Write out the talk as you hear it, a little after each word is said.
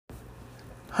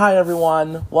Hi,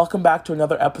 everyone. Welcome back to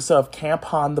another episode of Camp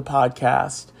Han, the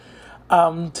podcast.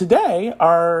 Today,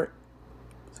 our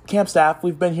camp staff,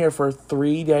 we've been here for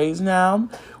 3 days now.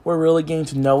 We're really getting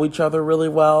to know each other really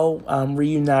well,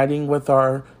 reuniting with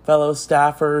our fellow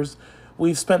staffers.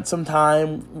 We've spent some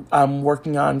time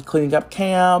working on cleaning up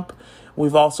camp.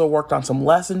 We've also worked on some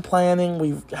lesson planning.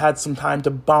 We've had some time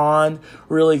to bond.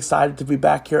 Really excited to be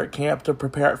back here at camp to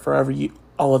prepare it for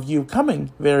all of you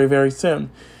coming very, very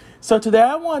soon. So today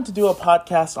I wanted to do a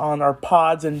podcast on our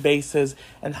pods and bases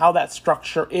and how that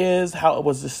structure is, how it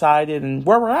was decided, and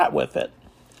where we're at with it.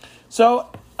 So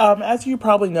as you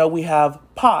probably know, we have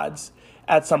pods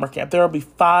at summer camp. There will be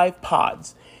 5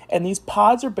 pods, and these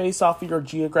pods are based off of your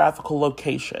geographical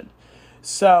location.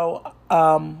 So,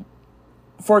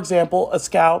 for example, a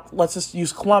scout, let's just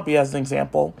use Columbia as an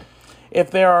example.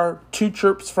 If there are 2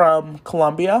 troops from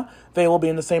Columbia, they will be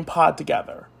in the same pod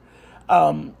together.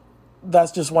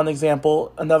 That's just one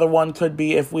example. Another one could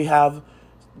be if we have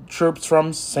troops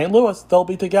from St. Louis, they'll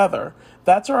be together.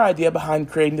 That's our idea behind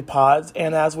creating the pods.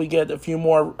 And as we get a few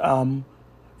more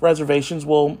reservations,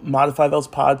 we'll modify those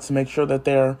pods to make sure that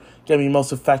they're going to be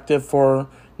most effective for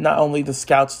not only the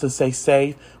scouts to stay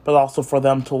safe, but also for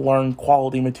them to learn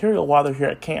quality material while they're here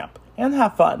at camp and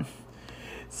have fun.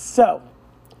 So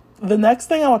the next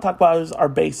thing I want to talk about is our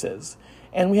bases.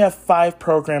 And we have 5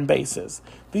 program bases.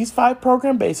 These 5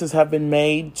 program bases have been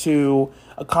made to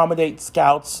accommodate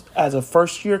scouts as a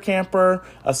first-year camper,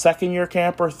 a second-year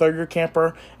camper, third-year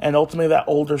camper, and ultimately that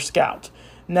older scout.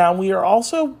 Now, we are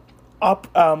also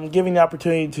giving the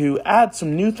opportunity to add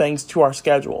some new things to our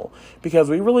schedule because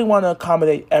we really want to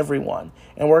accommodate everyone.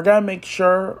 And we're going to make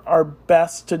sure our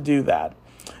best to do that.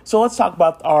 So let's talk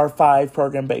about our 5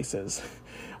 program bases.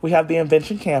 We have the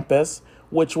Invention Campus,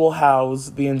 which will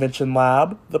house the Invention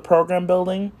Lab, the Program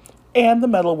Building, and the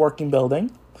Metalworking Building.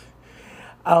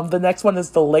 The next one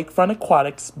is the Lakefront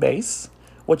Aquatics Base,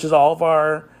 which is all of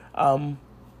our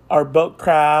boat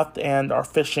craft and our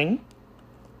fishing.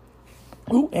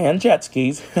 Ooh, and jet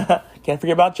skis. Can't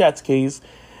forget about jet skis.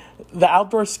 The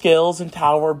Outdoor Skills and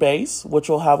Tower Base, which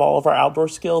will have all of our outdoor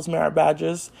skills merit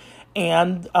badges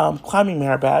and climbing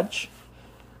merit badge.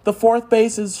 The 4th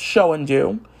base is Show and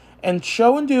Do. And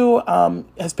Show and Do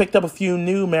has picked up a few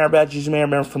new merit badges you may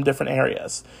remember from different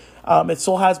areas. It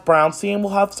still has Brownsea, and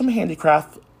we'll have some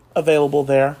handicraft available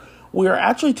there. We are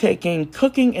actually taking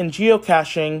cooking and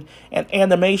geocaching and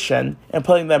animation and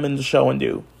putting them into Show and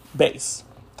Do base.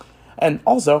 And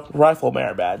also rifle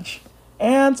merit badge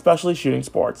and specialty shooting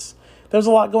sports. There's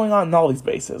a lot going on in all these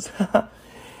bases.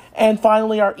 And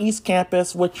finally, our East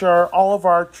Campus, which are all of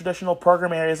our traditional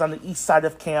program areas on the east side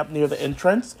of camp near the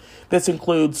entrance. This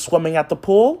includes swimming at the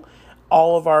pool,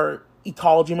 all of our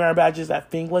ecology merit badges at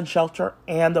Finland Shelter,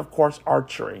 and, of course,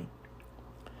 archery.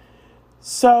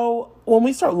 So when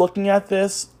we start looking at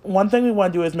this, one thing we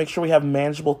want to do is make sure we have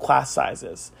manageable class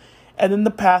sizes. And in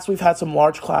the past, we've had some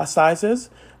large class sizes,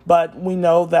 but we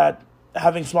know that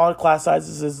having smaller class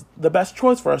sizes is the best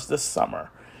choice for us this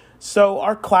summer. So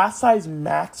our class size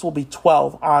max will be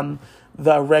 12 on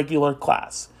the regular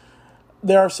class.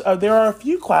 There are a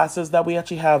few classes that we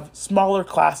actually have smaller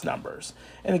class numbers.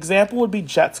 An example would be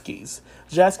jet skis.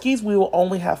 Jet skis, we will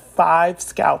only have 5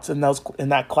 scouts in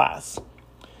that class.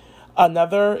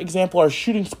 Another example are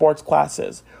shooting sports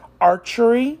classes.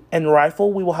 Archery and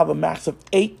rifle, we will have a max of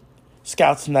 8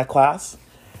 scouts in that class.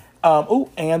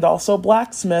 And also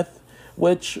blacksmith,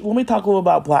 which let me talk a little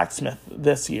about blacksmith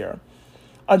this year.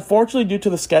 Unfortunately, due to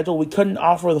the schedule, we couldn't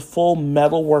offer the full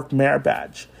metalwork merit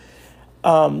badge.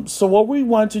 So what we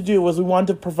wanted to do was we wanted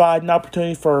to provide an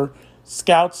opportunity for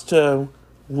scouts to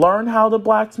learn how to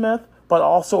blacksmith, but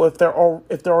also if they're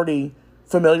already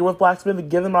familiar with blacksmith, to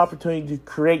give them an opportunity to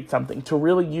create something, to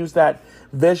really use that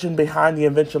vision behind the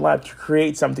Invention Lab to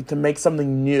create something, to make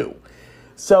something new.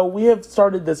 So we have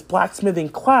started this blacksmithing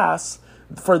class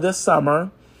for this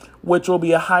summer, which will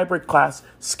be a hybrid class.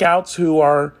 Scouts who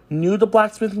are new to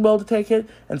blacksmithing will be able to take it,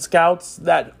 and scouts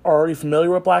that are already familiar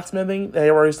with blacksmithing,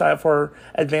 they already signed up for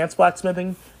advanced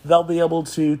blacksmithing, they'll be able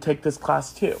to take this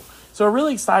class too. So we're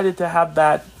really excited to have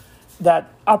that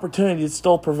opportunity to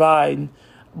still provide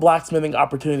blacksmithing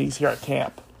opportunities here at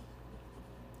camp.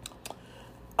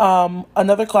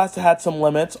 Another class that had some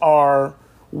limits are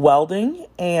welding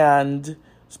and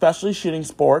specialty shooting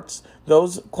sports.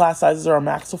 Those class sizes are a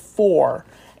max of 4.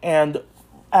 And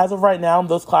as of right now,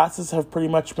 those classes have pretty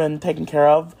much been taken care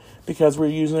of because we're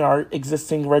using our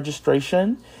existing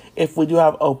registration. If we do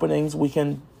have openings, we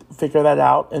can figure that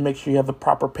out and make sure you have the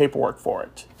proper paperwork for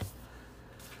it.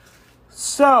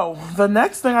 So the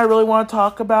next thing I really want to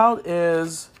talk about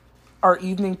is our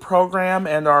evening program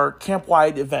and our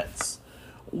camp-wide events.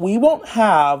 we won't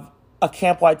have a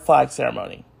camp-wide flag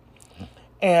ceremony.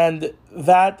 And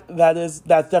that's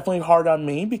definitely hard on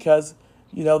me because,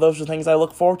 those are things I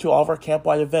look forward to, all of our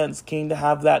camp-wide events, keen to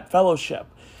have that fellowship.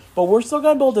 But we're still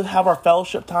going to be able to have our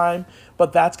fellowship time,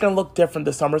 but that's going to look different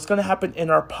this summer. It's going to happen in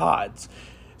our pods.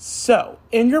 So,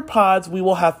 in your pods, you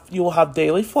will have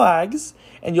daily flags,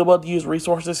 and you'll be able to use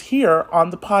resources here on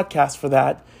the podcast for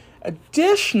that.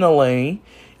 Additionally,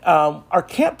 our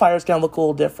campfire is going to look a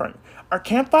little different. Our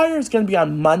campfire is going to be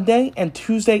on Monday and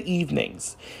Tuesday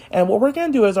evenings. And what we're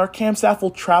going to do is our camp staff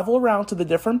will travel around to the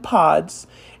different pods,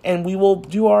 and we'll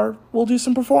do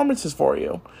some performances for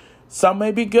you. Some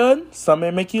may be good, some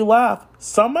may make you laugh,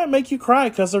 some might make you cry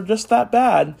because they're just that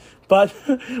bad. But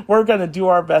we're going to do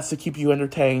our best to keep you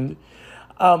entertained.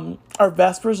 Our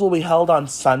Vespers will be held on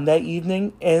Sunday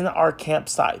evening in our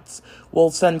campsites.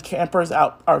 We'll send campers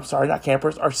out, our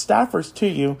staffers to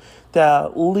you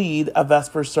to lead a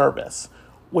Vesper service,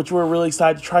 which we're really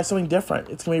excited to try something different.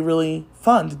 It's going to be really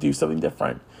fun to do something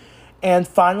different. And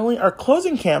finally, our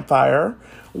closing campfire,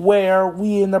 where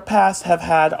we in the past have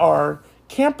had our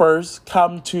campers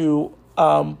come to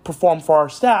perform for our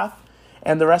staff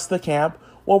and the rest of the camp.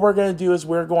 What we're going to do is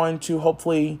we're going to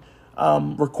hopefully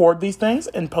record these things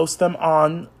and post them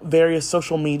on various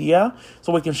social media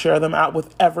so we can share them out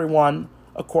with everyone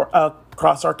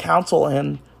across our council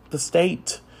and the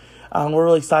state. We're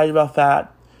really excited about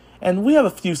that. And we have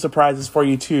a few surprises for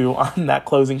you, too, on that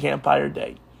closing campfire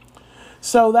day.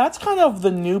 So that's kind of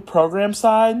the new program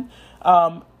side.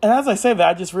 And as I say that,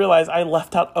 I just realized I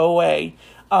left out OA.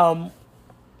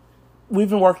 We've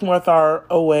been working with our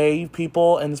OA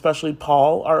people, and especially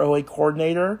Paul, our OA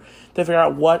coordinator, to figure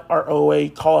out what our OA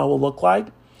call-out will look like.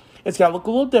 It's going to look a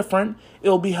little different. It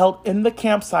will be held in the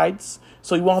campsites,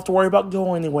 so you won't have to worry about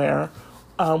going anywhere.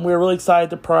 We're really excited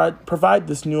to provide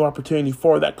this new opportunity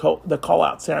for the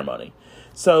call-out ceremony.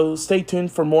 So stay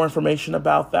tuned for more information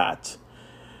about that.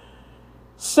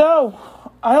 So,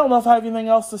 I don't know if I have anything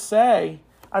else to say.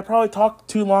 I probably talked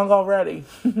too long already.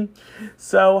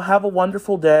 So, have a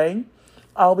wonderful day.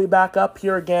 I'll be back up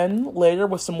here again later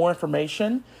with some more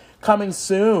information. Coming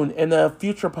soon in a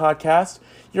future podcast,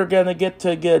 you're going to get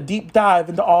a deep dive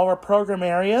into all of our program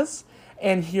areas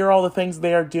and hear all the things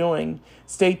they are doing.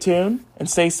 Stay tuned and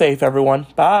stay safe, everyone.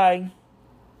 Bye.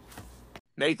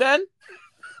 Nathan?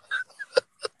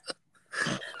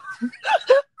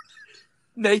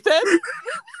 Nathan?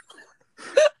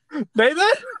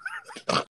 Nathan?